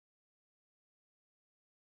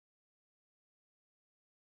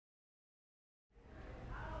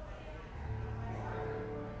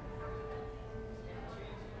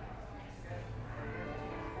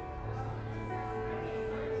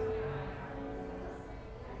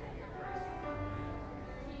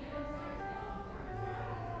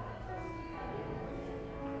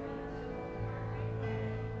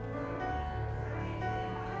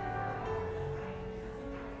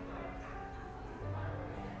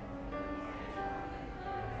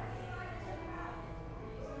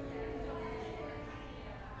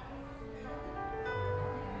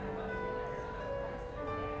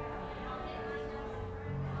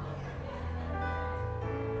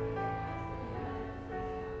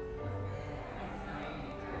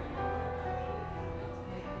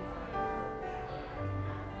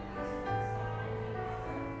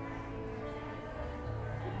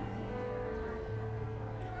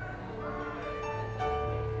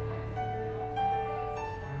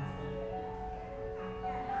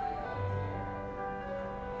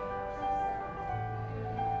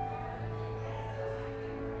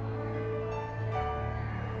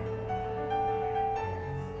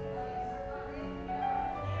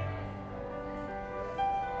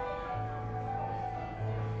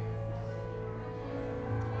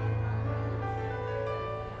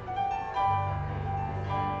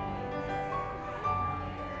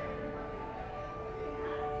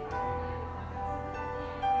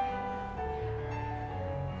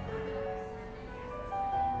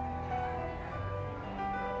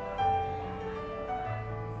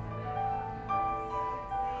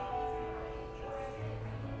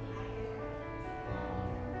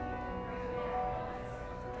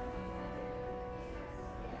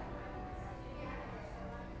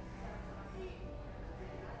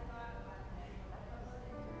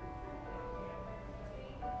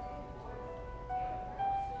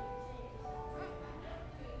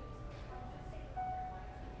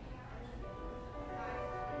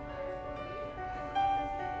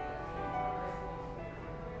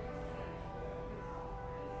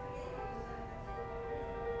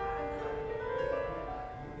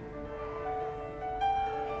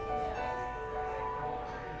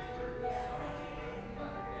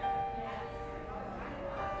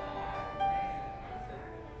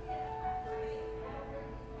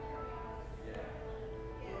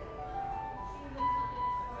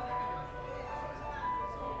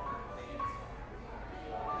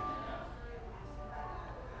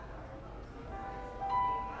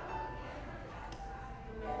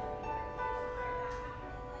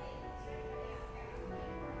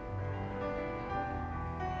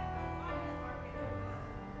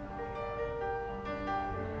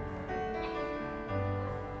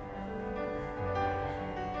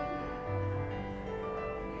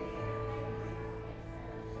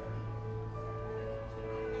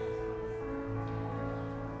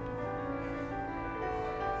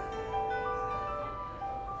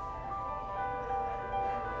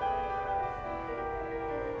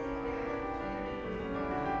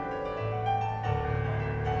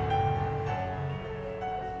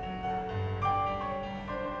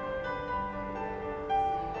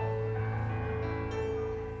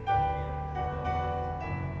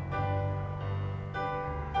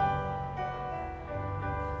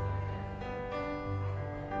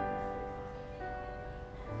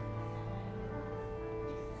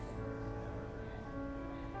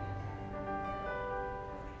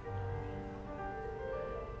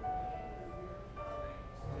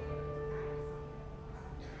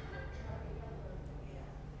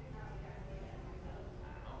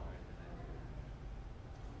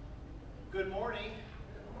Good morning.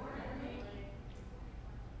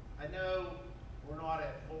 I know we're not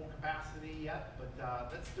at full capacity yet, but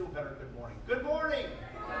let's do a better good morning. Good morning.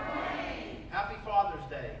 Good morning. Happy Father's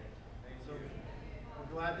Day. So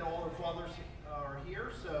we're glad that all the fathers are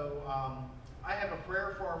here. So I have a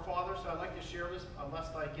prayer for our fathers, so I'd like to share this unless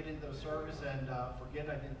I get into the service and forget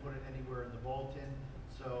I didn't put it anywhere in the bulletin.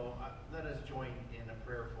 So let us join in a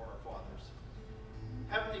prayer for our fathers.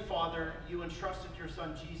 Heavenly Father, you entrusted your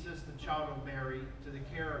Son Jesus, the child of Mary, to the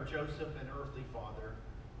care of Joseph and earthly father.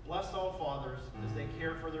 Bless all fathers as they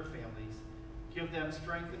care for their families. Give them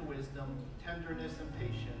strength and wisdom, tenderness and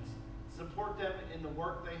patience. Support them in the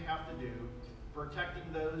work they have to do, protecting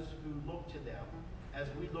those who look to them, as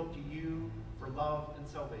we look to you for love and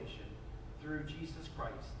salvation. Through Jesus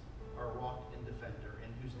Christ, our rock and defender,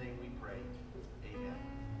 in whose name we pray. Amen.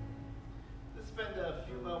 Let's spend a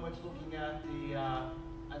few moments looking at the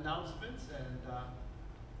announcements. And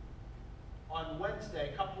on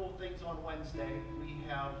Wednesday, a couple of things on Wednesday. We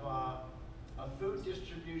have a food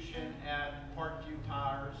distribution at Parkview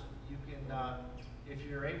Tires. You can, if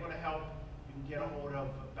you're able to help, you can get a hold of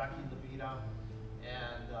Becky Levita.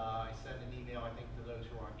 And I sent an email, I think, to those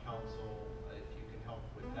who are on council, if you can help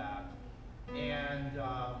with that. And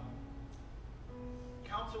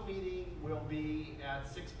council meeting will be at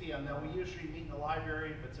 6 p.m. Now, we usually meet in the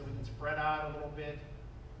library, but so we can spread out a little bit.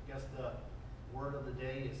 I guess the word of the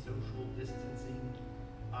day is social distancing.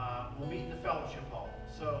 We'll meet in the fellowship hall.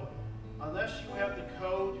 So unless you have the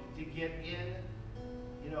code to get in,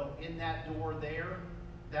 in that door there,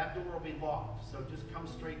 that door will be locked. So just come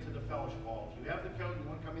straight to the fellowship hall. If you have the code, you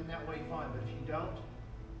want to come in that way, fine. But if you don't,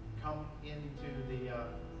 come into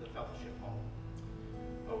the fellowship hall.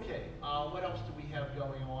 Okay, what else do we have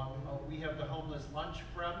going on? We have the homeless lunch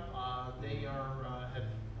prep. They have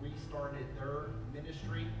restarted their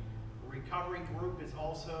ministry. The recovery group is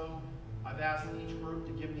also, I've asked each group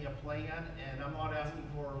to give me a plan, and I'm not asking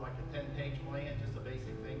for like a 10-page plan, just the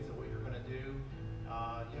basic things of what you're going to do.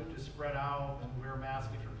 Just spread out, wear a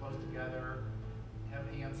mask if you're close together, have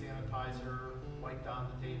hand sanitizer, wipe down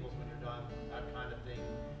the tables when you're done, that kind of thing.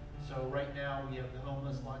 So right now we have the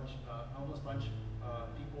homeless lunch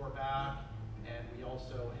people are back, and we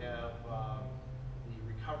also have the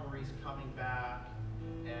recoveries coming back.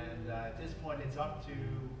 And at this point, it's up to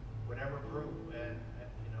whatever group and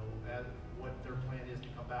what their plan is to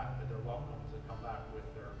come back. But they're welcome to come back with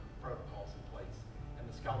their protocols in place. And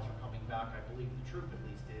the scouts are coming back. I believe the troop at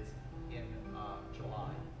least is in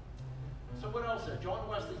July. So what else? John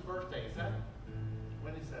Wesley's birthday, is that?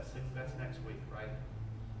 When is that? That's next week, right?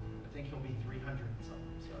 I think he'll be 300 and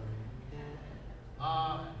something. So,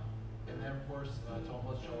 and then of course it's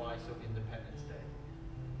almost July, so Independence Day.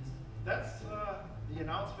 That's the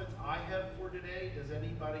announcements I have for today. Does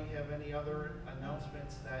anybody have any other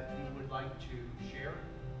announcements that you would like to share?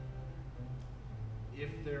 If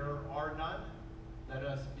there are none, let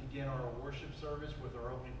us begin our worship service with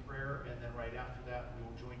our opening prayer, and then right after that we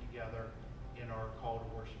will join together in our call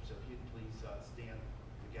to worship. So if you'd please stand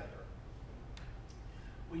together.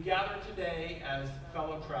 We gather today as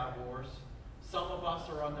fellow travelers. Some of us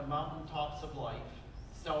are on the mountaintops of life,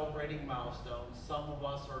 celebrating milestones. Some of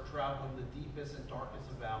us are traveling the deepest and darkest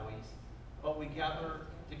of valleys. But we gather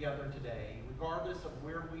together today, regardless of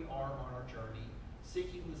where we are on our journey,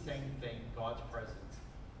 seeking the same thing, God's presence.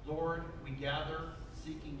 Lord, we gather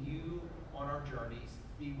seeking you on our journeys.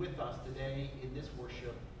 Be with us today in this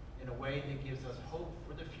worship in a way that gives us hope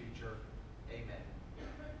for the future. Amen.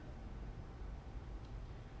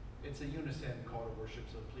 It's a unison call to worship,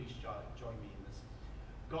 so please join me in this.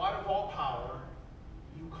 God of all power,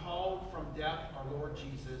 you called from death our Lord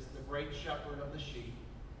Jesus, the great shepherd of the sheep.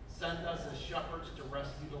 Send us as shepherds to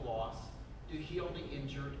rescue the lost, to heal the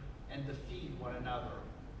injured, and to feed one another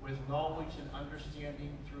with knowledge and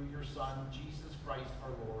understanding through your Son, Jesus Christ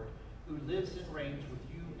our Lord, who lives and reigns with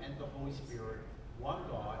you and the Holy Spirit, one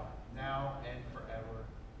God, now and forever.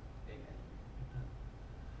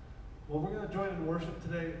 Well, we're going to join in worship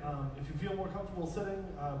today. If you feel more comfortable sitting,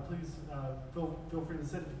 please feel free to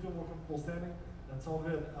sit. If you feel more comfortable standing, that's all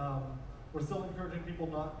good. We're still encouraging people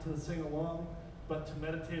not to sing along, but to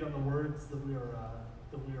meditate on the words that we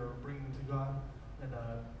are bringing to God, and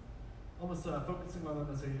almost focusing on them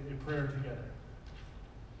as a prayer together.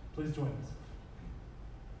 Please join us.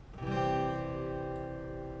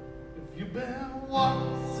 If you've been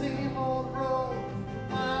walking the same old road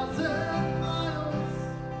for miles and miles,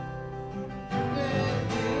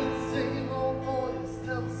 same old voice,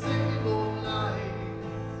 tell the same old lies.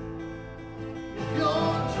 If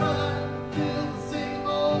you're trying to fill the same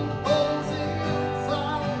old holes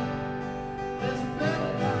inside, there's a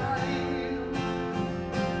better life.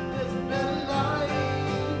 There's a better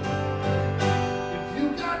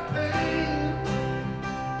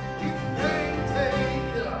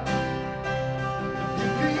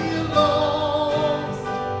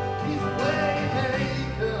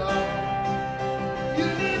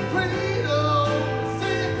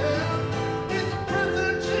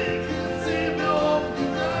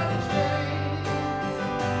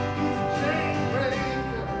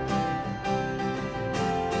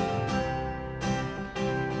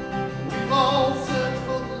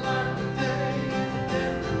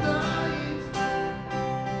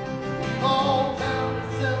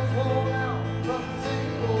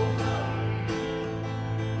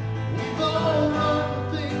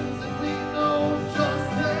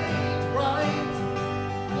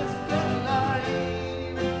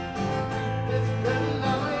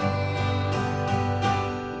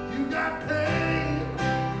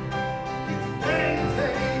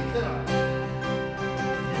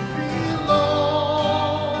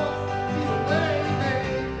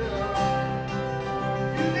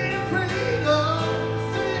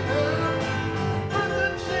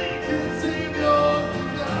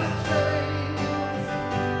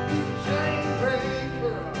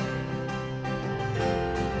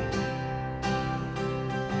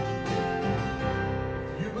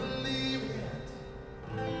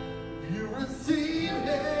receive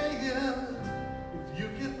it, if you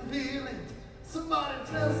can feel it, somebody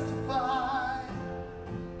testify.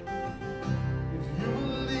 If you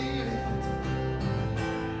believe it,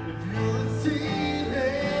 if you receive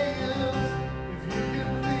it, if you can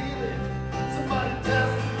feel it, somebody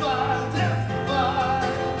testify, testify.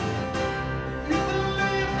 If you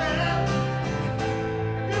believe it,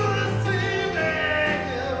 you receive it.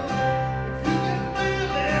 If you can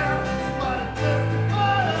feel it, somebody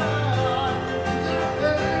testify. If you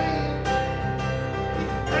got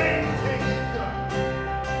pain, take it.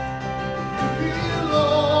 If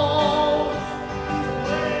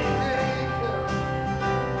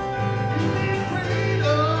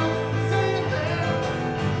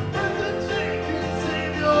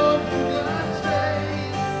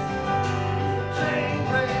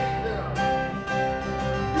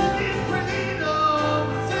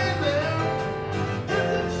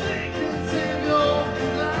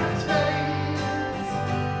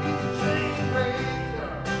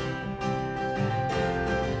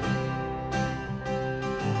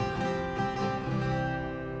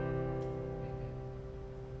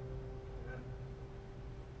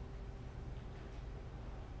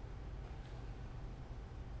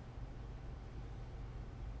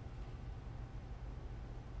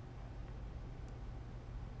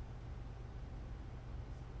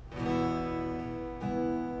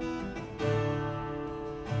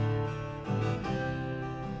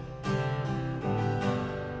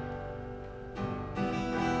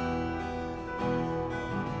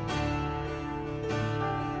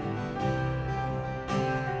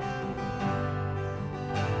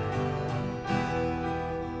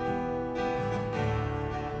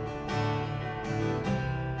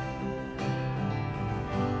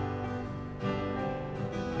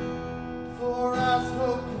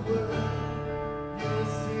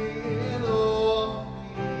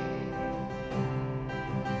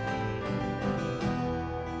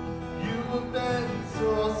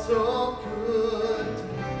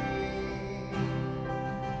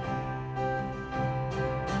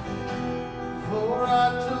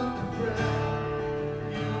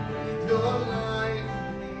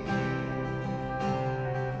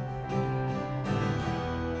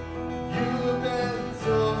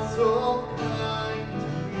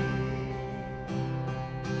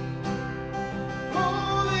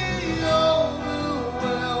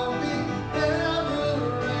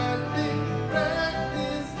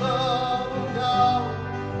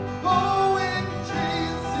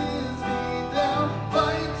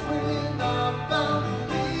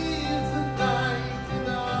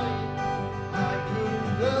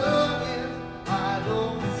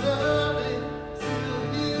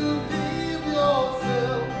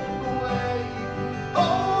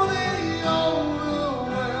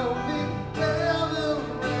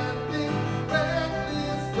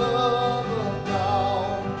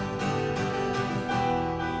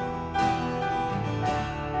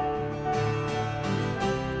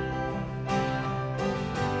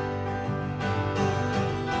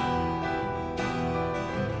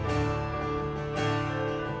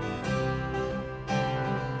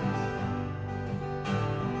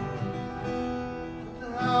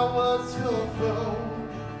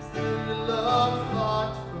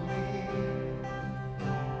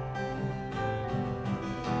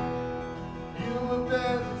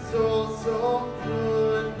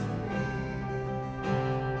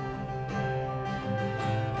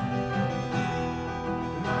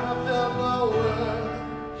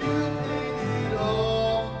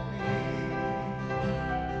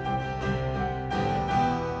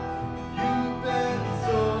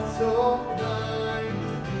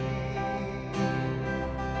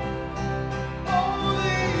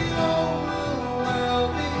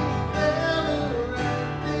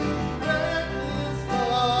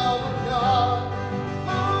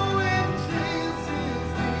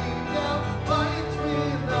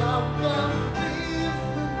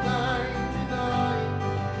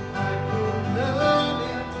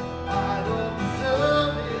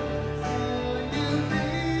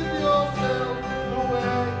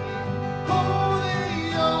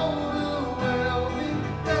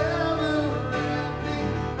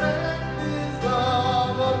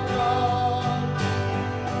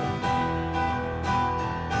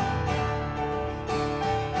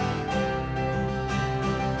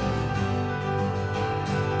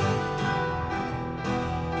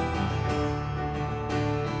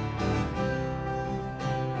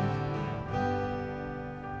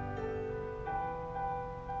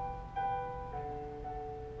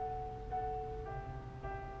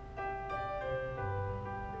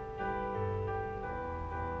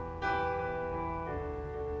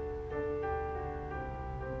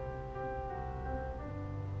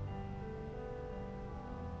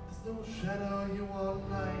There's no shadow you won't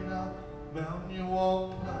light up, mountain you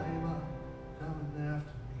won't climb up, coming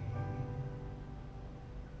after me.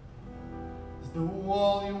 There's no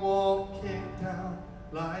wall you won't kick down,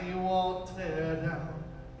 lie you won't tear down,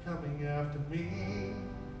 coming after me.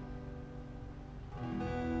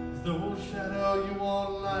 There's no shadow you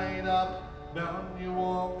won't light up, mountain you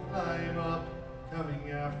won't climb up,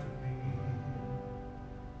 coming after me.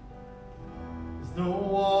 There's no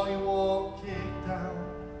wall you won't kick down,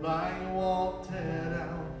 lie you won't tear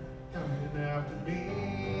down, coming after me.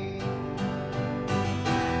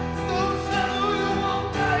 There's no shadow you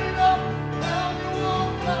won't light up, mountain you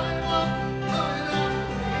won't climb up, coming after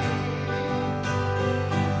me.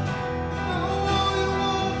 There's no wall you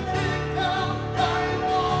won't kick down, lie you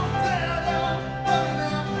won't tear down, coming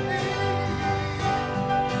after me.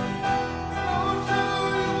 There's no shadow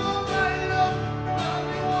you won't light up,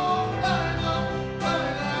 mountain you won't climb up,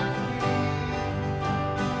 coming after me.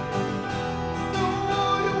 No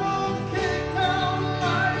wall you won't kick down,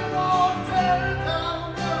 lie you won't tear down,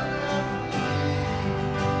 coming after me.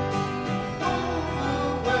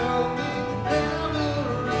 Overwhelming,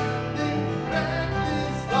 never-ending,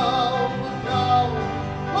 reckless love of God.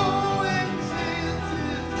 Oh, it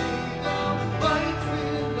chases me down, bites me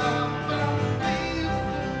down, leaves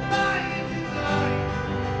the 99.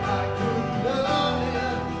 I could love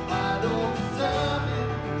him, I don't deserve it.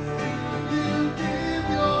 Still you give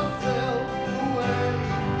yourself away.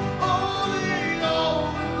 Holy,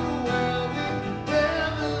 overwhelming,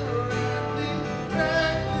 never-ending,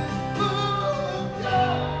 reckless love of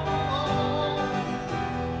God.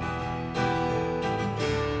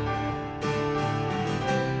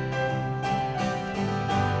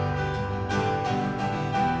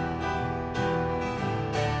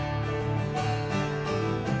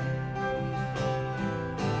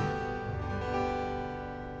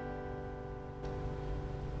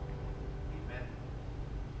 Amen.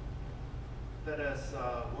 Let us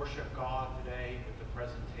worship God today with the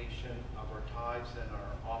presentation of our tithes and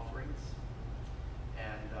our offerings.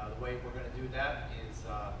 And the way we're going to do that is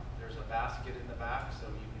there's a basket in the back, so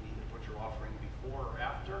you can either put your offering before or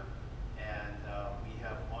after. And we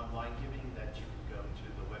have online giving that you can go to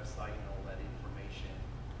the website and all that information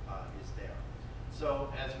is there.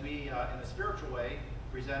 So as we, in a spiritual way,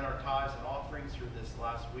 present our tithes and offerings through this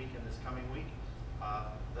last week and this coming week,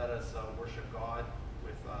 let us worship God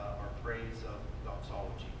with our praise of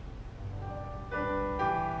doxology.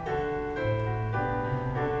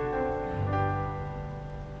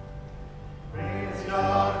 Praise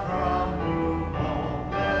God from whom all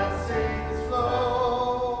blessings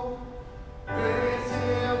flow. Praise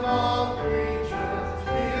Him, all creatures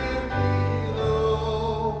here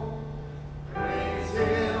below. Praise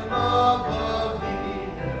Him above the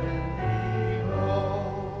heavenly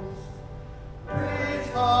host. Praise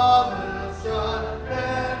Father, Son,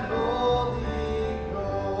 and Holy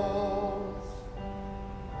Ghost.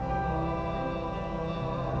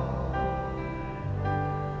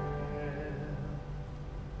 Amen.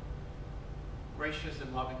 Gracious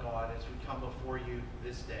and loving God, as we come before you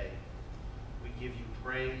this day, we give you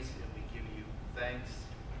praise and we give you thanks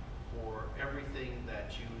for everything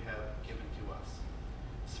that you have given to us.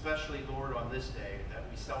 Especially, Lord, on this day that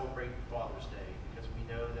we celebrate Father's Day, because we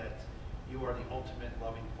know that you are the ultimate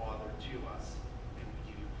loving Father to us, and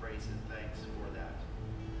we give you praise and thanks for that.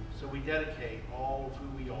 So we dedicate all of who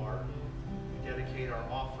we are. We dedicate our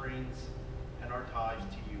offerings and our tithes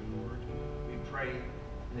to you, Lord. We pray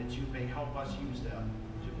that you may help us use them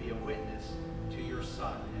to be a witness to your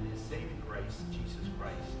Son and his saving grace, Jesus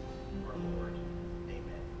Christ, our Lord.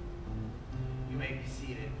 Amen. You may be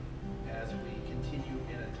seated as we continue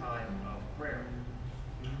in a time of prayer.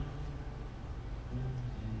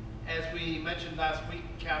 As we mentioned last week,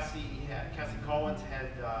 Cassie Collins had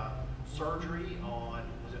surgery on,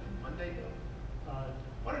 was it Monday?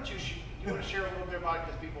 Why don't you want to share a little bit about it,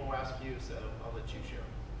 because people will ask you, so I'll let you share.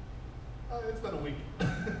 It's been a week.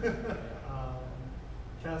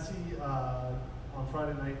 Cassie on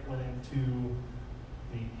Friday night went into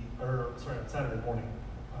on Saturday morning,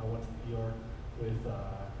 went to the ER with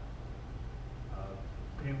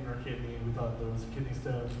pain in her kidney. We thought there was a kidney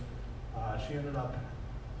stone. She ended up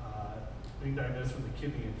being diagnosed with a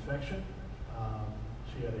kidney infection.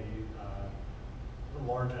 She had a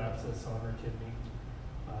large abscess on her kidney.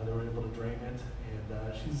 They were able to drain it,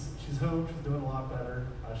 and she's home. She's doing a lot better.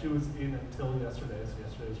 She was in until yesterday, so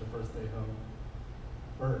yesterday was her first day home.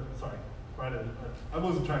 Friday. I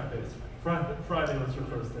wasn't tracking days. Friday was her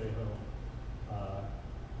first day home.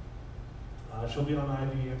 She'll be on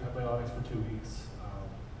IV antibiotics for 2 weeks.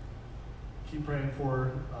 Keep praying for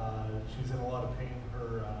her. She's in a lot of pain.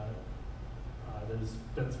 Her There's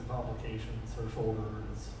been some complications. Her shoulder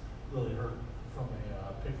is really hurt from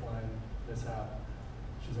a PICC line mishap.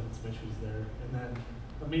 She's having some issues there. And then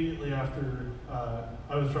immediately after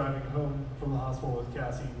I was driving home from the hospital with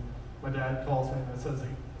Cassie, my dad calls me and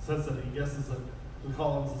says that he guesses that the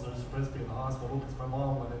Collinses are supposed to be in the hospital because my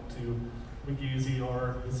mom went into McGee's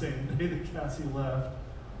ER the same day that Cassie left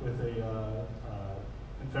with a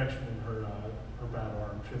infection in her bad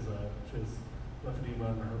arm. She has lymphedema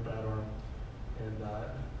in her bad arm, and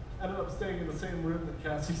ended up staying in the same room that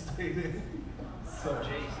Cassie stayed in. So,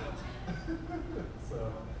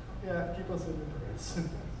 so yeah, keep us in your prayers.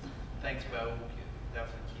 Thanks, Bo.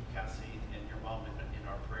 Definitely keep Cassie and your mom in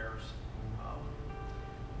our prayers.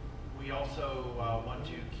 We also want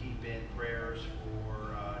to keep in prayers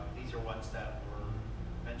for, these are ones that were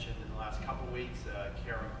mentioned in the last couple weeks,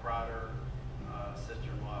 Karen Crowder,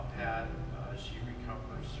 sister-in-law Pat, she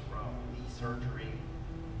recovers from knee surgery.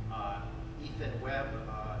 Ethan Webb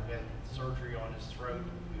had surgery on his throat,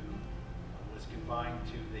 who was confined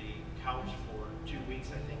to the couch for 2 weeks.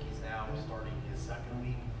 I think he's now starting his second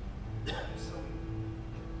week. So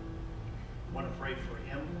want to pray for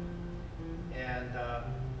him. And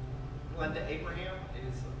Glenda Abraham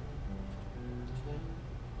is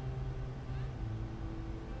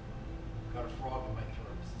got a frog in my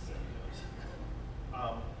throat, as the saying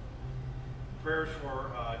goes. Prayers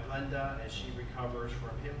for Glenda as she recovers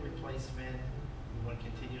from hip replacement. We want to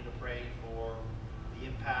continue to pray for the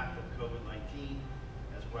impact of COVID-19,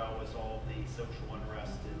 as well as all the social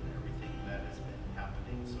unrest and everything that has been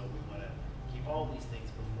happening. So we want to keep all these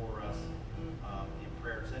things before us in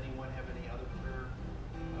prayer. Does anyone have any other prayer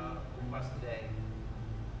requests today?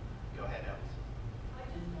 Go ahead, Alice. I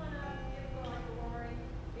just want to give God glory.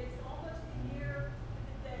 It's almost a year to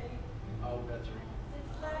the day Oh, that's right.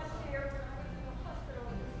 since last year when I was in the hospital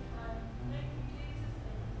this time. Thank you, Jesus,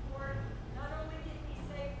 thank you, Lord. Not only did He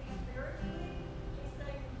save me spiritually, He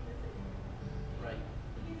saved me physically. Right.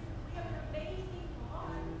 We have an amazing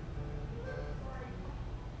God. Sorry.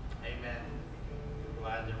 Amen. We're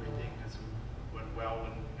glad everything has went well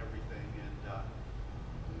and everything, and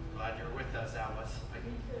glad you're with us, Alice.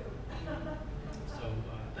 Me too. So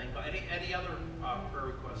thank God. Any other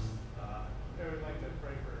prayer requests? I would like to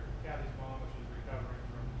pray for Kathy's mom as she's recovering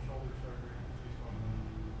from shoulder surgery. She's going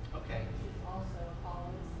Okay. She's also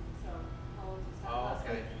Collins, so Collins is not Oh, last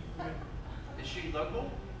okay. week. Is she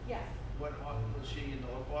local? Yes, What was she in the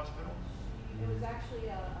local hospital? it was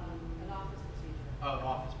actually an office procedure. Oh, an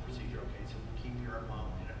office procedure. Okay, so we'll keep your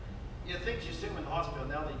mom. Things you assume in the hospital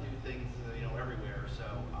now they do things everywhere. So,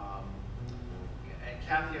 and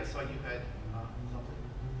Kathy, I saw you had something.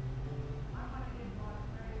 I want to give God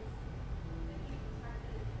praise that He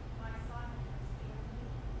protected my son and his family.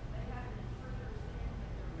 They had an intruder sitting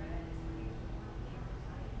with their bed as he was working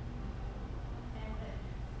outside. And that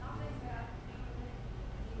nothing bad came of it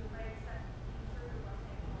in any way except the intruder was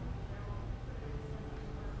able to go and put it in his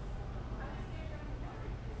work. I just give him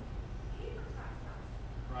glory because He protects us.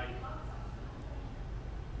 Right. He loves us.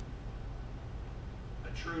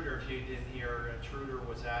 Intruder, if you didn't hear, Intruder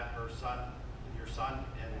was at your son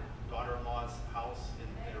and daughter-in-law's house in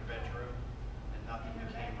their bedroom, and nothing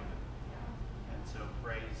became of it. And so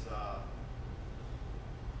praise God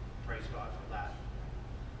for that.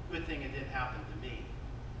 Good thing it didn't happen to me,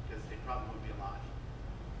 because they probably wouldn't be alive.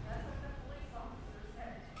 That's what the police officer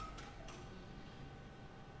said.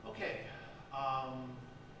 Okay.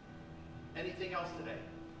 Anything else today?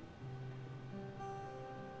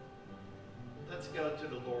 Let's go to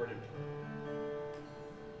the Lord in prayer.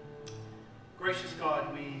 Gracious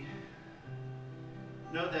God, we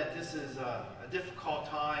know that this is a difficult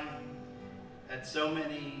time at so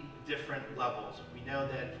many different levels. We know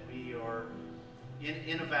that we are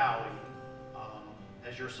in a valley,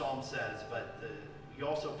 as your psalm says, but you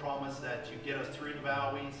also promise that you get us through the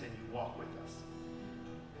valleys and you walk with us.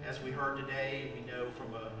 As we heard today, we know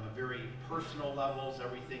from a very personal levels,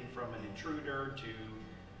 everything from an intruder to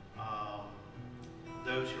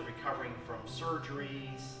those who are recovering from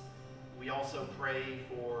surgeries. We also pray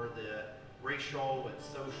for the racial and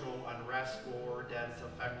social unrest, Lord, that is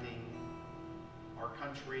affecting our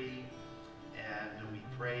country. And we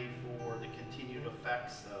pray for the continued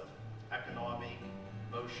effects of economic,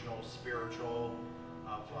 emotional, spiritual,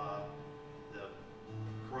 of the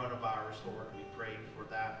coronavirus, Lord. We pray for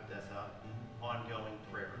that as ongoing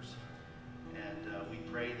prayers. And we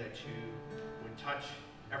pray that you would touch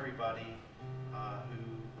everybody who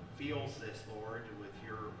feels this, Lord, with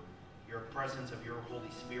your presence of your Holy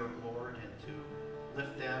Spirit, Lord, and to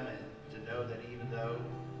lift them and to know that even though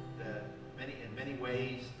in many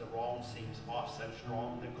ways the wrong seems off so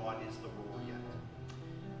strong, that God is the ruler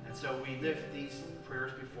yet. And so we lift these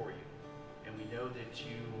prayers before you, and we know that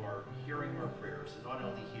you are hearing our prayers, and not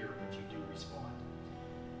only hear, but you do respond.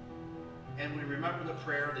 And we remember the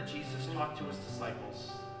prayer that Jesus taught to his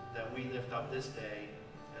disciples that we lift up this day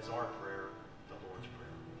as our prayer, the Lord's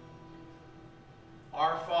Prayer.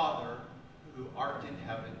 Our Father, who art in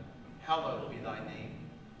heaven, hallowed be thy name.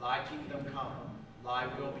 Thy kingdom come, thy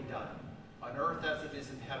will be done, on earth as it is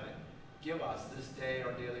in heaven. Give us this day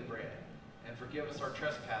our daily bread, and forgive us our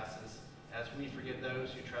trespasses, as we forgive those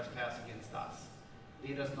who trespass against us.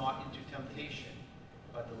 Lead us not into temptation,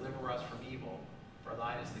 but deliver us from evil. For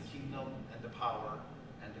thine is the kingdom, and the power,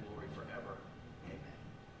 and the glory forever. Amen.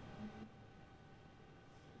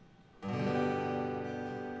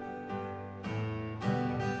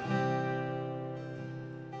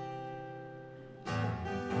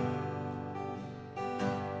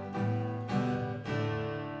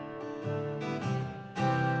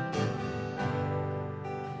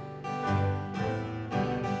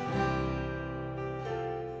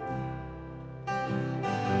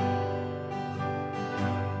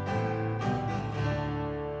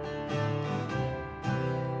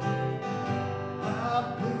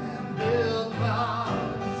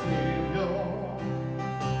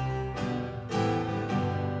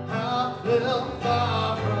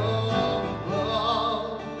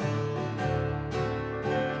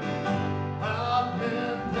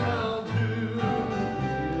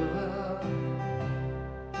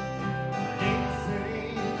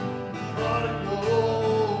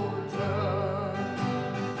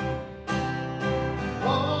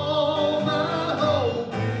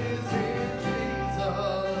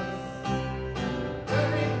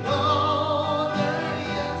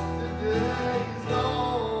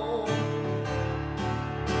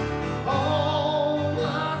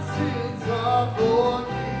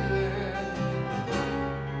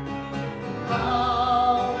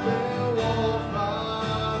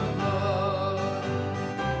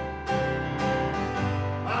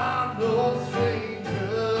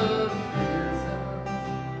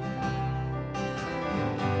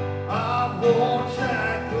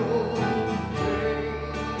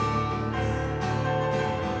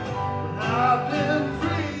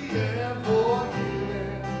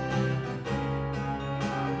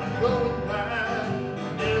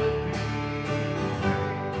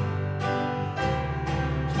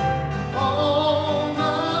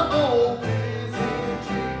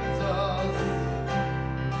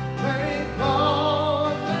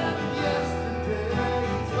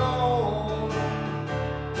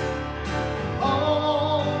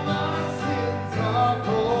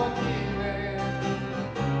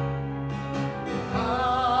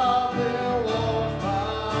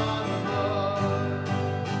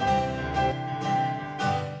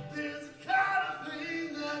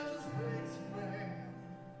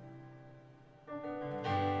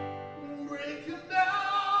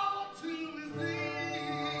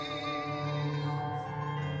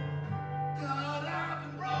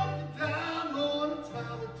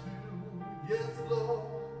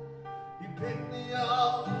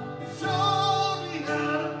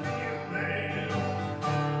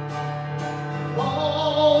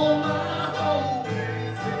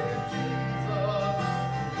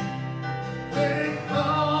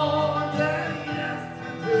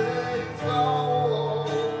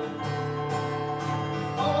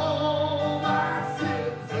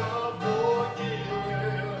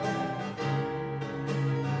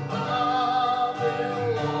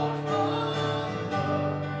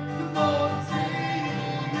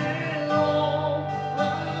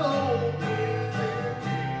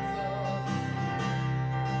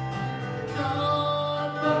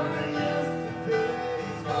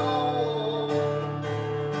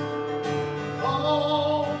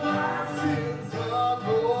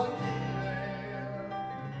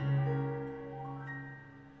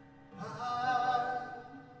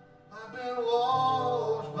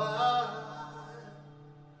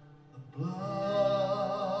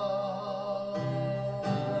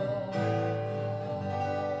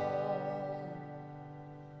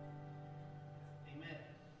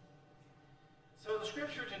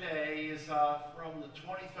 Scripture today is from the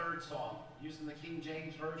 23rd Psalm, using the King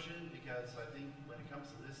James Version because I think when it comes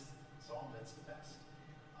to this psalm, that's the best.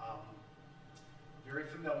 Very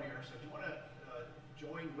familiar, so if you want to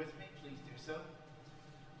join with me, please do so.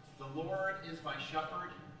 The Lord is my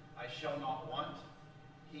shepherd, I shall not want.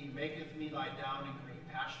 He maketh me lie down in green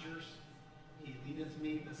pastures. He leadeth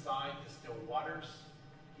me beside the still waters.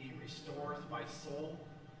 He restoreth my soul.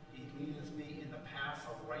 He leadeth me in the paths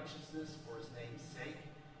of righteousness for his name's sake.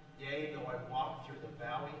 Yea, though I walk through the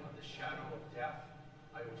valley of the shadow of death,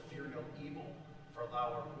 I will fear no evil, for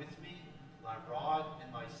thou art with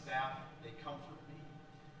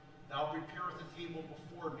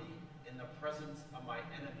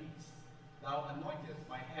Thou anointest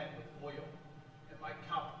my head with oil, and my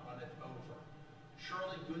cup runneth over.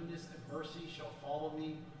 Surely goodness and mercy shall follow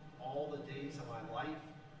me all the days of my life,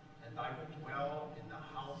 and I will dwell in the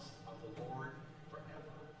house of the Lord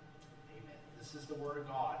forever. Amen. This is the word of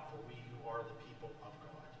God for we who are the people of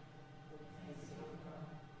God.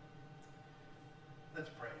 Let's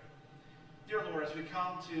pray. Dear Lord, as we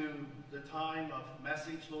come to the time of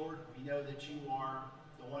message, Lord, we know that you are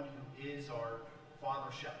the one who is our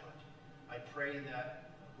Father Shepherd. I pray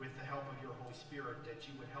that with the help of your Holy Spirit that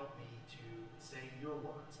you would help me to say your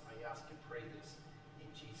words. I ask and pray this in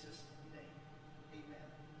Jesus' name. Amen.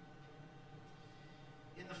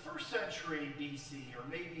 In the 1st century BC, or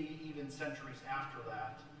maybe even centuries after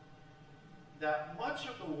that, that much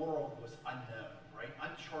of the world was unknown, right?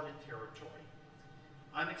 Uncharted territory,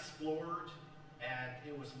 unexplored, and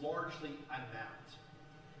it was largely unmapped.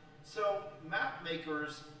 So map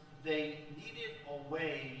makers, they needed a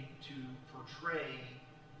way to portray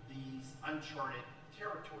these uncharted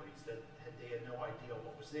territories that they had no idea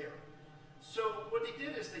what was there. So what they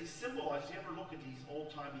did is they symbolized, you ever look at these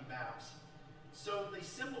old-timey maps, so they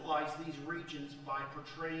symbolized these regions by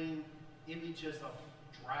portraying images of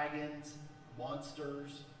dragons,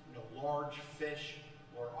 monsters, large fish,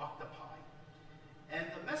 or octopi. And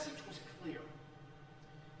the message was clear.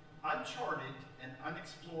 Uncharted and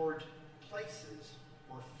unexplored places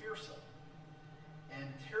were fearsome and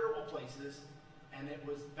terrible places, and it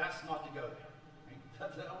was best not to go there.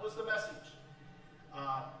 Right? That was the message.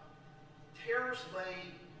 Terrors lay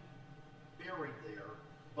buried there,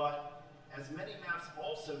 but as many maps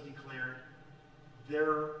also declared,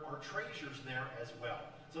 there are treasures there as well.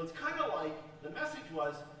 So it's kind of like the message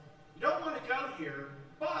was, you don't want to go here,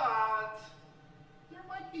 but there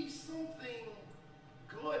might be something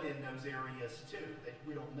good in those areas too that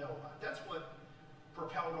we don't know about. That's what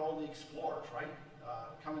propelled all the explorers, right?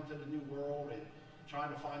 Coming to the New World and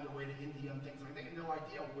trying to find their way to India and things like that. They had no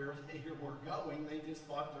idea where they were going. They just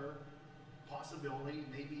thought their possibility,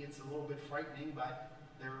 maybe it's a little bit frightening, but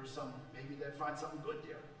there was some, maybe they'd find something good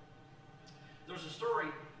there. There's a story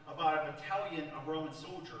about a battalion of Roman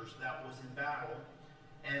soldiers that was in battle,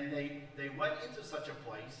 and they went into such a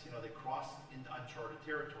place, they crossed into uncharted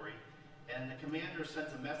territory, and the commander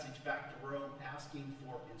sends a message back to Rome asking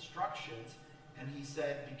for instructions, and he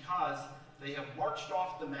said, because they have marched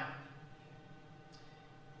off the map.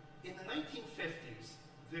 In the 1950s,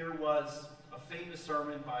 there was a famous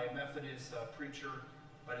sermon by a Methodist preacher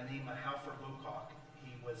by the name of Halford Lowcock.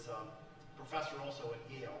 He was a professor also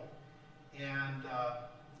at Yale. And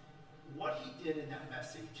what he did in that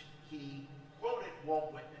message, he quoted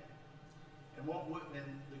Walt Whitman. And Walt Whitman,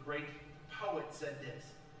 the great poet, said this.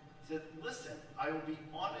 He said, listen, I will be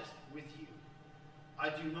honest with you. I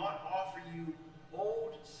do not offer you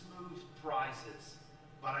old, smooth prizes,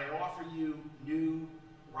 but I offer you new,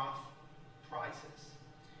 rough prizes.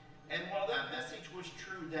 And while that message was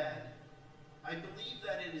true then, I believe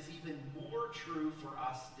that it is even more true for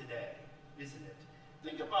us today, isn't it?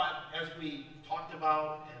 Think about, as we talked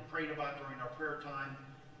about and prayed about during our prayer time,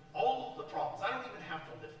 all of the problems. I don't even have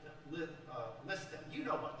to list them. You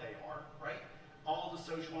know what they are, right? All the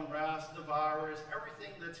social unrest, the virus,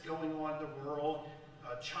 everything that's going on in the world.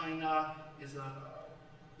 China is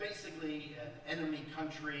basically an enemy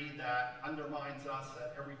country that undermines us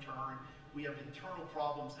at every turn. We have internal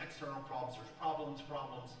problems, external problems. There's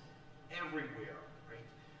problems everywhere, right?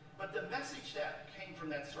 But the message that came from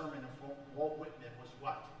that sermon of Walt Whitman was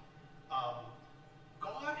what?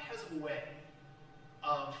 God has a way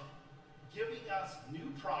of giving us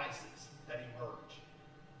new prizes that emerge.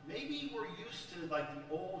 Maybe we're used to like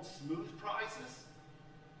the old smooth prizes,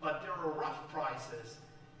 but there are rough prizes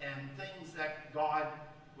and things that God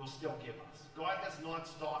will still give us. God has not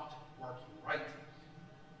stopped working, right?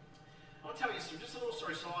 I'll tell you just a little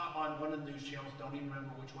story I saw on one of the news channels, don't even remember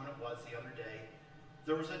which one it was the other day.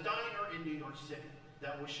 There was a diner in New York City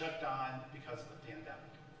that was shut down because of the pandemic.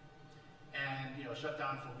 And, shut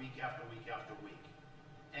down for week after week after week.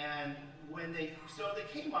 And so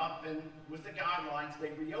they came up and with the guidelines,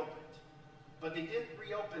 they reopened. But they didn't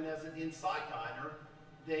reopen as an inside diner.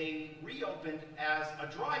 They reopened as a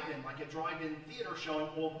drive-in, like a drive-in theater showing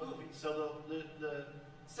old movies. So the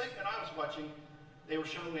segment I was watching, they were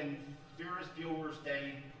showing Ferris Bueller's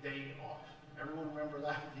Day Off. Everyone remember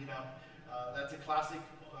that? That's a classic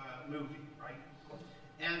movie, right?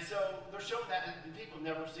 And so they're showing that, and people have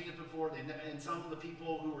never seen it before. And some of the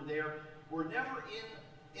people who were there were never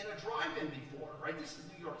in a drive-in before, right? This is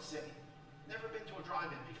New York City. Never been to a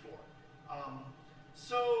drive-in before.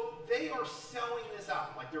 So they are selling this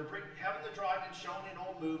out. Like they're having the drive-in showing an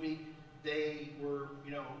old movie. They were,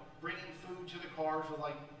 bringing food to the cars with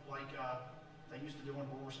like like they used to do on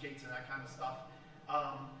roller skates and that kind of stuff.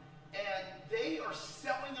 And they are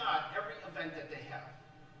selling out every event that they have.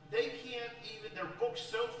 They can't even, they're booked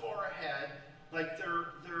so far ahead, like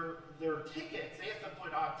their tickets, they have to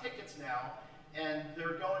put tickets now, and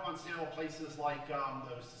they're going on sale at places like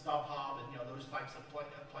those StubHub and those types of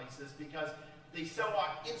places, because they sell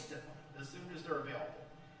out instantly as soon as they're available.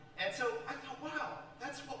 And so I thought, wow,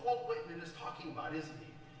 that's what Walt Whitman is talking about, isn't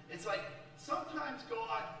he? It's like sometimes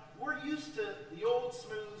God, we're used to the old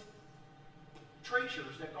smooth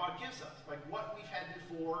treasures that God gives us, like what we've had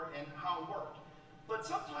before and how it worked. But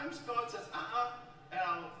sometimes God says, now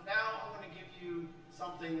I'm going to give you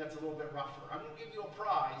something that's a little bit rougher. I'm going to give you a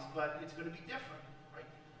prize, but it's going to be different, right?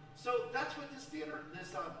 So that's what this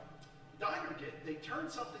diner did. They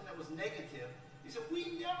turned something that was negative. He said,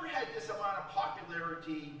 we never had this amount of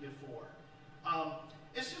popularity before.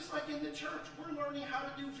 It's just like in the church. We're learning how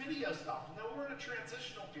to do video stuff. Now we're in a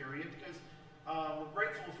transitional period because we're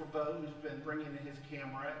grateful for Bo, who's been bringing in his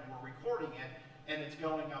camera, and we're recording it, and it's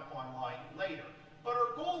going up online later. But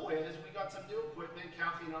our goal is, we got some new equipment.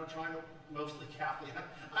 Kathy and I are trying to, mostly Kathy,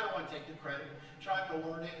 I don't want to take the credit, trying to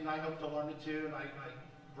learn it, and I hope to learn it too, and I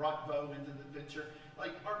brought Bo into the picture.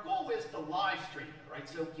 Like, our goal is to live stream it, right?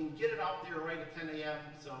 So we can get it out there right at 10 a.m.,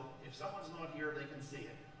 so if someone's not here, they can see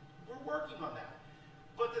it. We're working on that.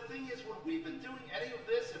 But the thing is, would we been doing any of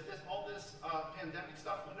this if all this pandemic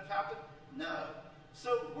stuff wouldn't have happened? No.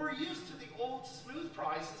 So we're used to the old smooth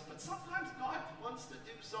prices, but sometimes God wants to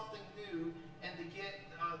do something new and to get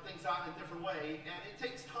things out in a different way, and it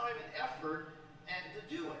takes time and effort and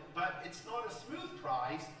to do it. But it's not a smooth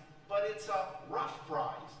prize, but it's a rough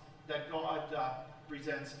prize that God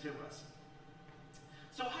presents to us.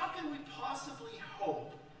 So how can we possibly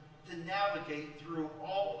hope to navigate through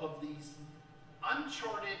all of these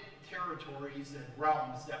uncharted territories and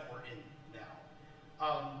realms that we're in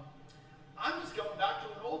now? I'm just going back to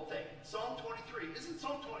an old thing, Psalm 23. Isn't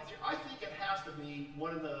Psalm 23, I think it has to be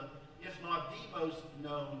one of the, if not the most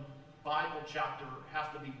known Bible chapter, has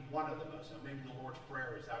to be one of the most known. Maybe the Lord's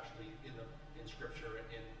Prayer is actually in Scripture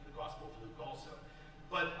in the Gospel of Luke also.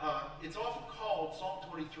 But it's often called, Psalm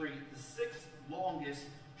 23, the sixth longest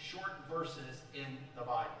short verses in the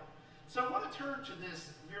Bible. So I want to turn to this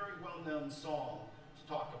very well-known song to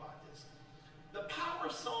talk about this. The power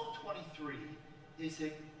of Psalm 23 is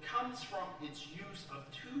it comes from its use of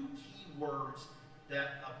two key words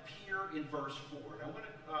that appear in verse 4. And I'm going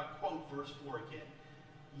to quote verse 4 again.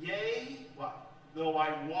 Yea, what? Though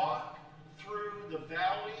I walk through the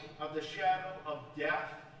valley of the shadow of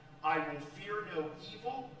death, I will fear no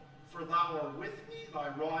evil, for thou art with me, thy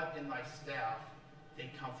rod and thy staff, they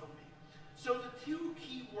comfort me. So the two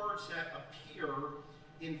key words that appear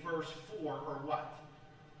in verse 4 are what?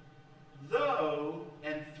 Though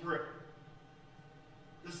and through.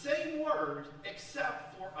 The same word,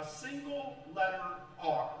 except for a single letter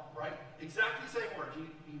R, right? Exactly the same word.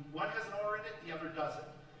 One has an R in it, the other doesn't.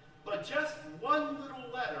 But just one little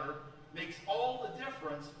letter makes all the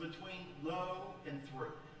difference between low and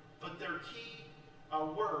through. But they're key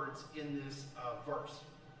words in this verse.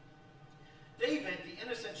 David, the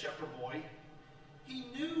innocent shepherd boy, he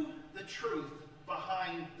knew the truth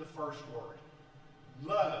behind the first word.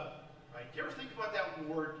 Low, right? Do you ever think about that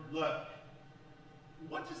word, low?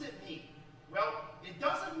 What does it mean? Well, it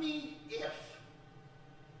doesn't mean if.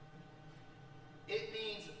 It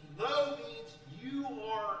means, though means you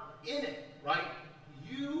are in it, right?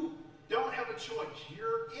 You don't have a choice.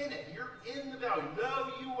 You're in it. You're in the valley.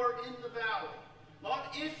 Though you are in the valley.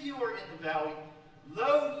 Not if you are in the valley.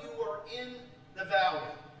 Though you are in the valley.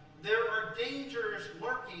 There are dangers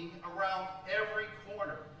lurking around every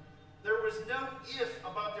corner. There was no if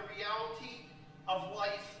about the reality of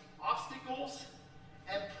life obstacles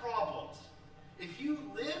and problems. If you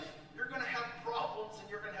live, you're going to have problems and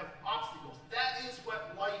you're going to have obstacles. That is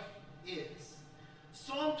what life is.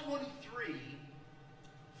 Psalm 23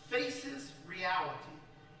 faces reality.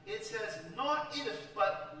 It says, not if,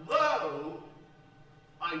 but lo,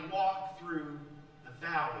 I walk through the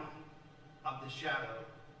valley of the shadow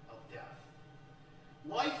of death.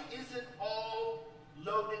 Life isn't all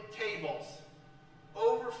loaded tables,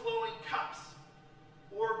 overflowing cups,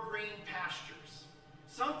 or green pastures.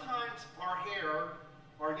 Sometimes our hair,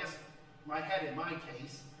 or I guess my head in my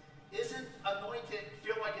case, isn't anointed,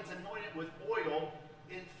 feel like it's anointed with oil.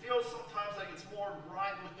 It feels sometimes like it's more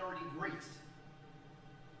grimed with dirty grease.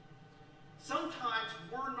 Sometimes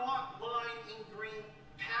we're not lying in green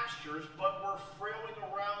pastures, but we're frailing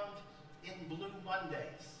around in blue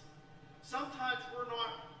Mondays. Sometimes we're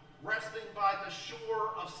not resting by the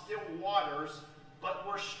shore of still waters, but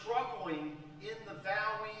we're struggling in the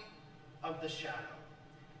valley of the shadow.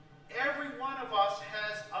 Every one of us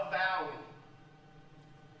has a valley.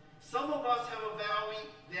 Some of us have a valley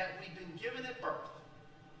that we've been given at birth.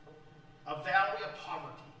 A valley of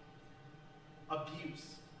poverty,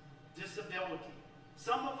 abuse, disability.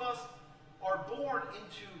 Some of us are born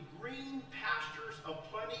into green pastures of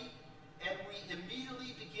plenty, and we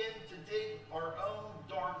immediately begin to dig our own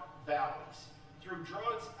dark valleys through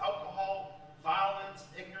drugs, alcohol, violence,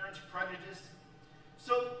 ignorance, prejudice.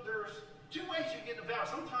 So there's two ways you get in the valley.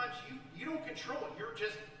 Sometimes you don't control it. You're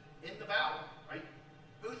just in the valley, right?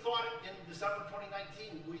 Who thought in December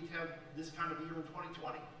 2019 we'd have this kind of year in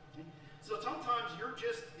 2020? So sometimes you're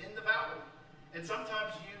just in the valley, and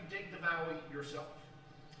sometimes you dig the valley yourself.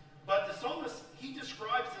 But the psalmist, he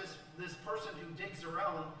describes this person who digs their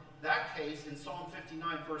own. That case in Psalm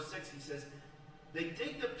 59, verse 6, he says, they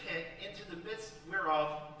dig the pit into the midst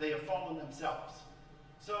whereof they have fallen themselves.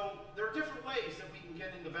 So there are different ways that we can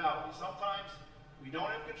get in the valley. Sometimes we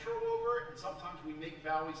don't have control over it, and sometimes we make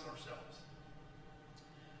valleys ourselves.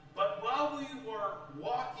 But while we were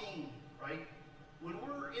walking, right, when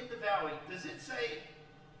we're in the valley, does it say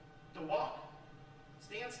to walk,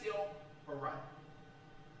 stand still, or run?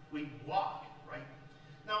 We walk, right?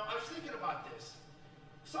 Now, I was thinking about this.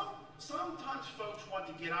 Sometimes folks want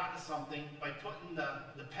to get out of something by putting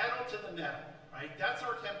the pedal to the metal, right? That's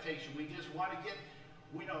our temptation. We just want to get,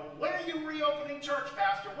 when are you reopening church,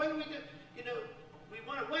 Pastor? When do we do,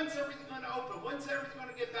 when's everything going to open? When's everything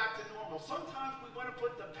going to get back to normal? Sometimes we want to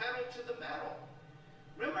put the pedal to the metal.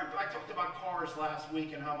 Remember, I talked about cars last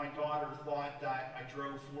week and how my daughter thought that I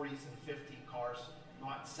drove 40s and 50 cars,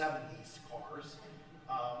 not 70s cars.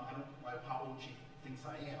 I don't know how old she thinks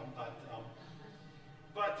I am, but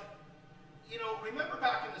remember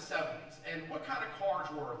back in the 70s, and what kind of cars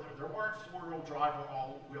were there? There weren't four-wheel drive or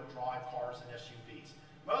all-wheel drive cars and SUVs.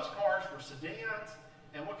 Most cars were sedans,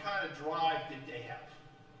 and what kind of drive did they have?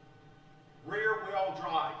 Rear-wheel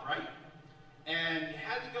drive, right? And you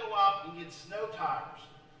had to go out and get snow tires.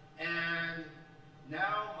 And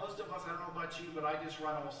now, most of us, I don't know about you, but I just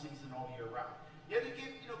run all season, all year round. You had to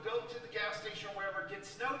get, go to the gas station or wherever, get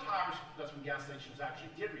snow tires. That's when gas stations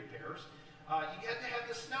actually did repairs. You had to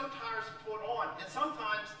have the snow tires put on. And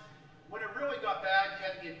sometimes, when it really got bad, you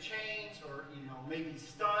had to get chains or, maybe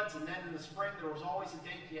studs. And then in the spring, there was always a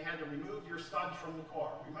date you had to remove your studs from the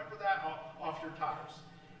car. Remember that off your tires.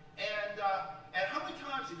 And how many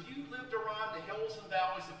times, if you lived around the hills and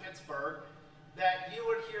valleys of Pittsburgh, that you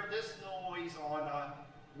would hear this noise on a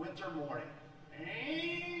winter morning?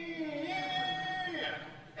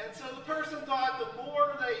 And so the person thought the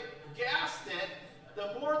more they gassed it,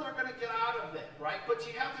 the more they're going to get out of it, right? But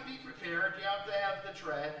you have to be prepared. You have to have the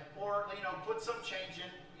tread, or put some change in.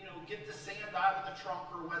 Get the sand out of the trunk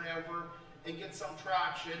or whatever, and get some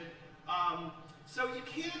traction. So you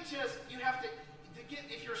can't just. You have to get.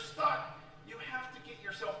 If you're stuck, you have to get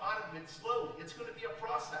yourself out of it slowly. It's going to be a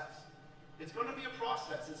process. It's going to be a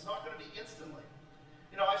process. It's not going to be instantly.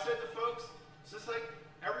 I said to folks, it's just like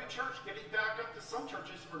every church getting back up to. Some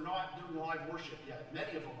churches are not doing live worship yet.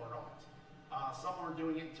 Many of them are not. Some aren't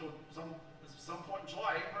doing it until some point in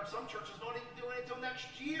July. I've heard some churches not even doing it until next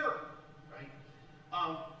year, right?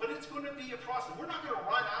 But it's going to be a process. We're not going to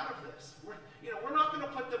run out of this. We're not going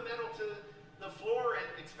to put the metal to the floor and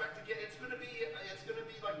expect to get. It's going to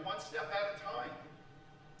be like one step at a time.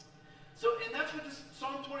 So, and that's what this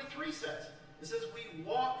Psalm 23 says. It says we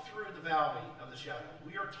walk through the valley of the shadow.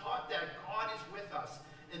 We are taught that God is with us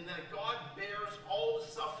and that God bears all the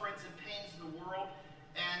sufferings and pains of the world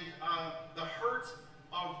and the hurts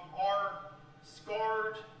of our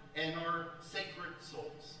scarred and our sacred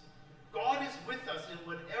souls. God is with us in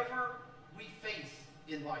whatever we face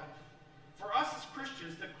in life. For us as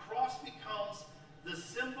Christians, the cross becomes the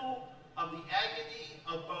symbol of the agony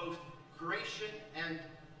of both creation and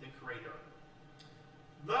the Creator.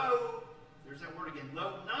 Though, there's that word again,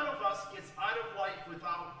 though none of us gets out of life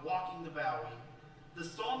without walking the valley, the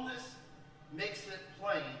psalmist makes it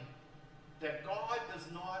plain that God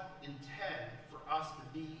does not intend for us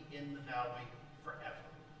to be in the valley forever.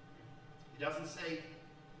 He doesn't say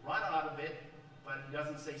run out of it, but he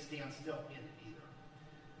doesn't say stand still in it either.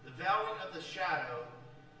 The valley of the shadow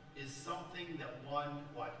is something that one,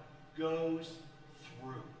 goes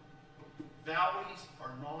through. Valleys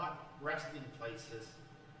are not resting places,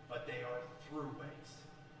 but they are throughways.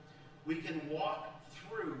 We can walk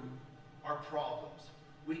through our problems.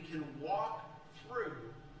 We can walk through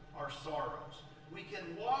our sorrows. We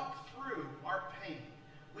can walk through our pain.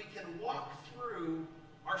 We can walk through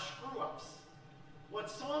our screw-ups. What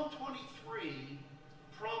Psalm 23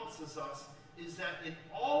 promises us is that in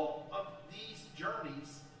all of these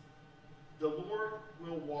journeys, the Lord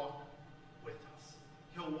will walk with us.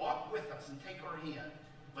 he'll walk with us and take our hand,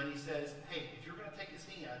 but he says, hey, if you're going to take his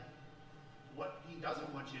hand, what he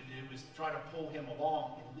doesn't want you to do is try to pull him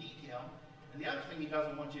along and lead him. And the other thing he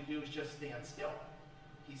doesn't want you to do is just stand still.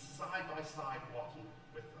 He's side by side walking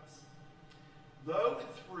with us. Though and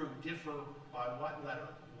through differ by what letter?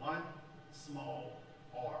 One small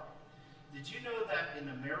r. Did you know that in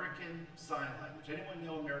American Sign Language, anyone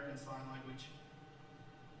know American Sign Language?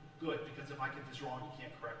 Good, because if I get this wrong, you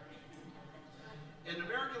can't correct me. In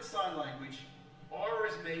American Sign Language, R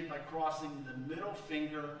is made by crossing the middle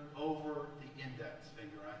finger over the index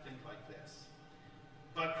finger, I think like this.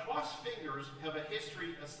 But crossed fingers have a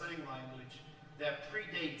history of sign language that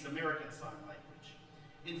predates American Sign Language.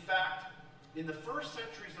 In fact, in the first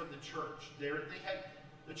centuries of the church,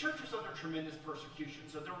 the church was under tremendous persecution,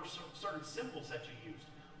 so there were certain symbols that you used.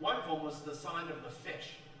 One of them was the sign of the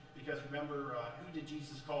fish, because remember, who did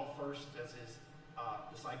Jesus call first as his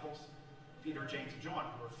disciples? Peter, James, and John,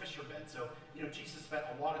 who were fishermen. So, Jesus spent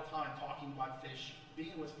a lot of time talking about fish,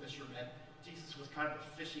 being with fishermen. Jesus was kind of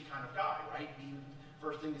a fishy kind of guy, right?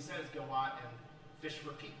 First thing he says, go out and fish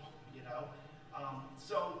for people,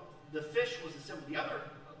 So the fish was a symbol.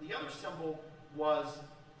 The other symbol was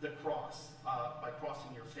the cross, by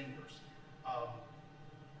crossing your fingers.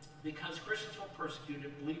 Because Christians were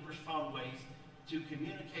persecuted, believers found ways to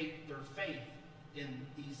communicate their faith in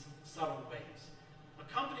these subtle ways.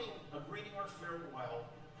 Accompanying a greeting or farewell,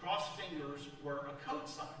 crossed fingers were a code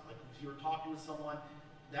sign. Like if you were talking with someone,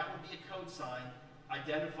 that would be a code sign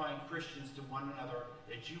identifying Christians to one another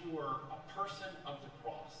that you were a person of the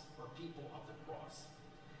cross or people of the cross.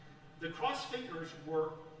 The crossed fingers were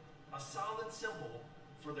a solid symbol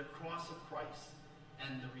for the cross of Christ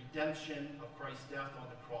and the redemption of Christ's death on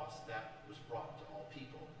the cross that was brought to all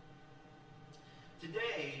people.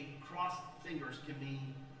 Today, crossed fingers can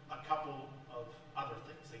mean a couple of other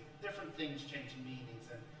things. Like different things change meanings,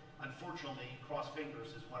 and unfortunately, crossed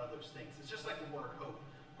fingers is one of those things. It's just like the word hope.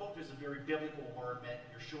 Hope is a very biblical word, meant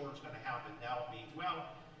you're sure it's going to happen. Now it means, well,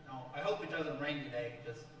 no, I hope it doesn't rain today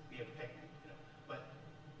because we have a picnic. But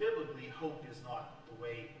biblically, hope is not the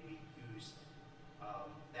way we use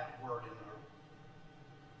that word in our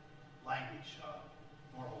language,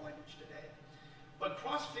 normal language today. But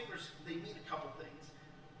crossed fingers, they mean a couple things.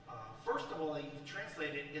 First of all, they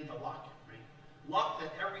translate it into luck, right? Luck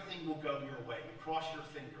that everything will go your way. You cross your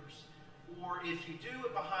fingers. Or if you do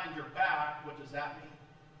it behind your back, what does that mean?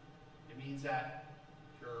 It means that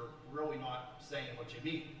you're really not saying what you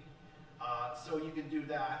mean. So you can do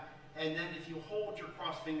that. And then if you hold your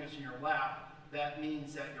crossed fingers in your lap, that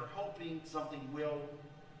means that you're hoping something will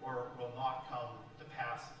or will not come to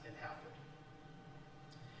pass and happen.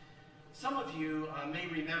 Some of you may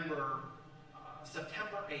remember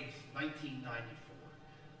September 8th, 1994.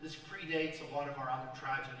 This predates a lot of our other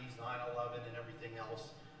tragedies, 9/11 and everything else.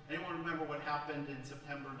 Anyone remember what happened in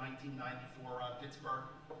September 1994 on Pittsburgh?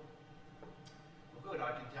 Well, good,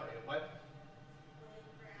 I can tell you. What?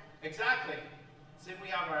 Exactly. See,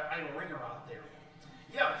 I have a ringer out there.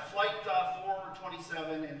 Yeah, Flight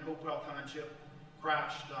 427 in Hopewell Township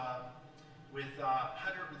crashed with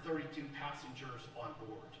 132 passengers on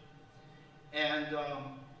board. And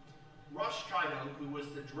Rush Chido, who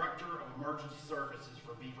was the director of emergency services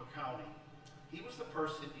for Beaver County, he was the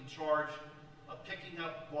person in charge of picking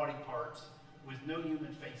up body parts with no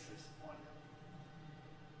human faces on them.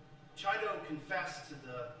 Chido confessed to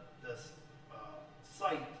the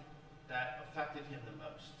sight that affected him the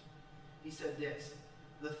most. He said this: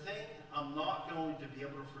 "The thing I'm not going to be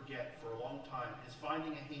able to forget for a long time is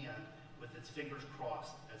finding a hand with its fingers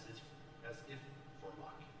crossed as if for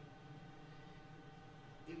luck."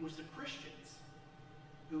 It was the Christians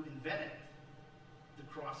who invented the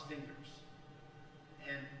crossed fingers.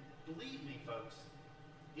 And believe me, folks,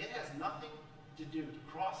 it has nothing to do,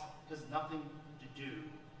 the cross has nothing to do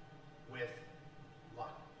with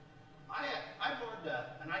luck. I've learned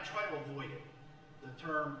that, and I try to avoid it, the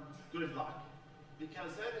term good luck,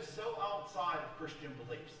 because that is so outside of Christian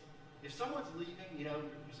beliefs. If someone's leaving, you're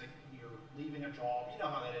leaving a job, you know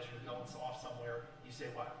how that is, you're going off somewhere, you say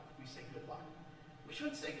what? We say good luck. We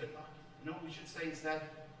shouldn't say good luck. You know what we should say is that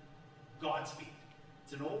Godspeed.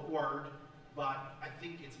 It's an old word, but I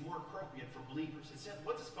think it's more appropriate for believers.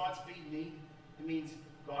 What does Godspeed mean? It means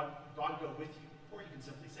God go with you. Or you can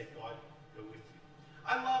simply say God go with you.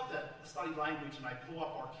 I love to study language and I pull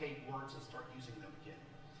up archaic words and start using them again.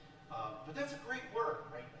 But that's a great word,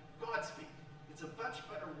 right? Godspeed. It's a much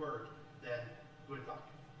better word than good luck.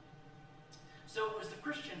 So it was the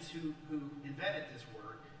Christians who invented this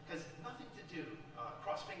word. Has nothing to do,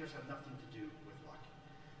 crossed fingers have nothing to do with luck.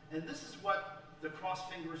 And this is what the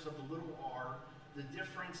crossed fingers of the little r the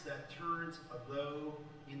difference that turns a though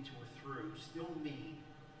into a through still mean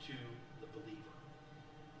to the believer.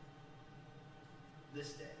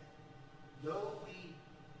 This day, though we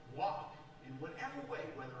walk in whatever way,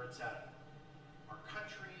 whether it's at our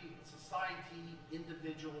country, society,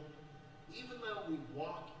 individual, even though we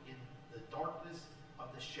walk in the darkness of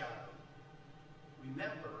the shadow,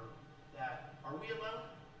 remember that, are we alone?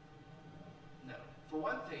 No. For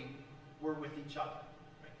one thing, we're with each other.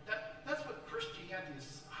 Right? That's what Christianity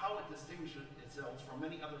is, how it distinguishes itself from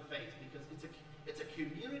many other faiths, because it's a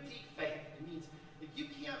community faith. It means that you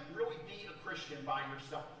can't really be a Christian by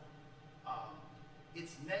yourself.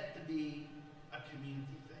 It's meant to be a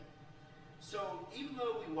community thing. So even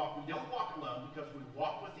though we don't walk alone, because we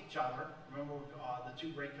walk with each other. Remember, the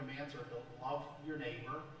two great commands are to love your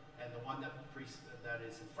neighbor, and the one that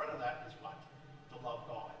is in front of that is what? To love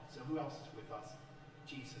God. So who else is with us?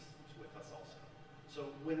 Jesus is with us also. So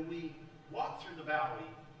when we walk through the valley,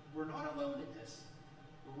 we're not alone in this.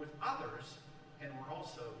 We're with others, and we're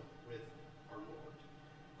also with our Lord.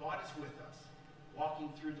 God is with us.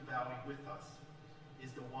 Walking through the valley with us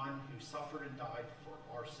is the one who suffered and died for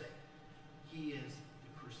our sake. He is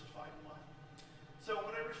the crucified one. So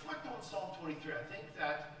when I reflect on Psalm 23, I think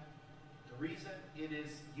that the reason it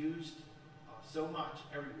is used so much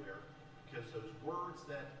everywhere, because those words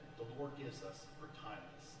that the Lord gives us are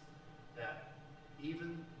timeless. That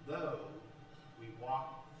even though we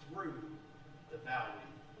walk through the valley,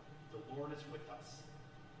 the Lord is with us,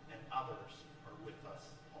 and others are with us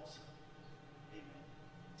also. Amen.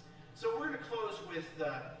 So we're going to close with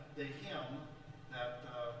the hymn that,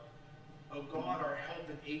 O God, our help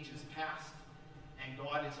in ages past, and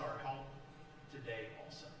God is our help today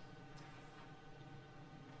also.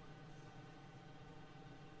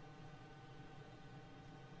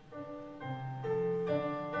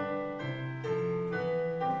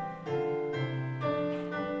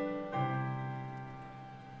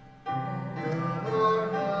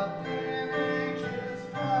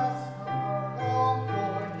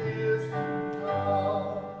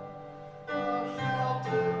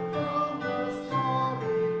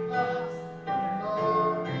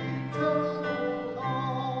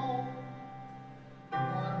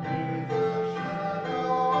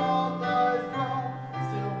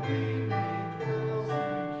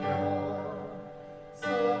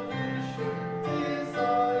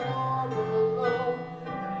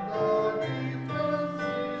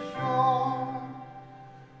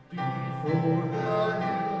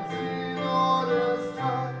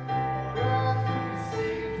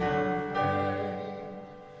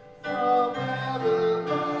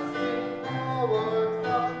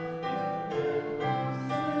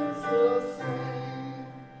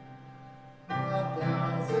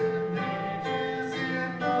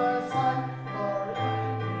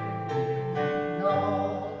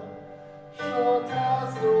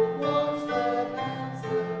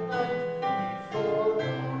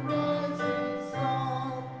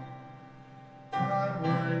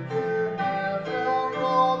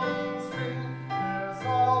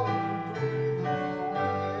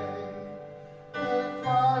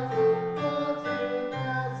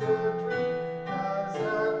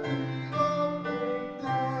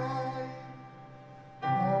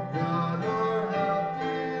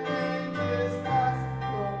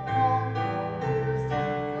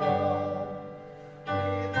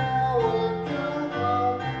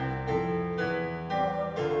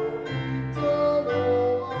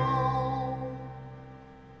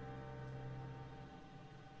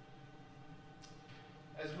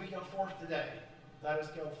 Let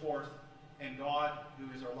us go forth, and God, who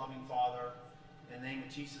is our loving Father, in the name of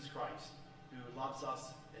Jesus Christ, who loves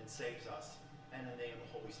us and saves us, and in the name of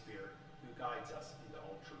the Holy Spirit, who guides us into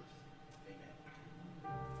all truth.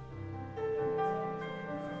 Amen.